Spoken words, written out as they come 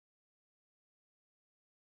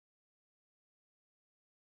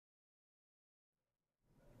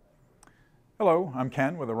Hello, I'm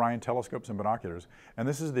Ken with Orion Telescopes and Binoculars, and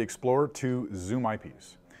this is the Explorer II Zoom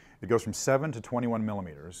eyepiece. It goes from 7 to 21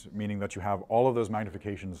 millimeters, meaning that you have all of those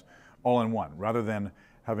magnifications all in one, rather than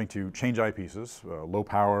having to change eyepieces, low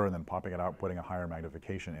power, and then popping it out, putting a higher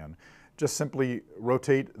magnification in. Just simply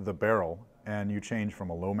rotate the barrel, and you change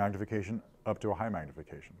from a low magnification up to a high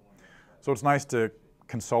magnification. So it's nice to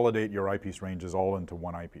consolidate your eyepiece ranges all into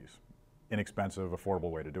one eyepiece. Inexpensive,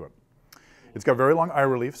 affordable way to do it. It's got very long eye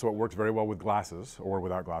relief, so it works very well with glasses, or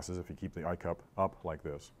without glasses if you keep the eye cup up like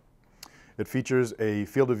this. It features a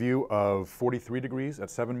field of view of 43 degrees at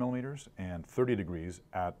 7 millimeters and 30 degrees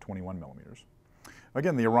at 21 millimeters.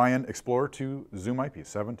 Again, the Orion Explorer II Zoom eyepiece,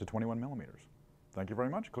 7 to 21 millimeters. Thank you very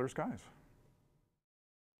much. Clear skies.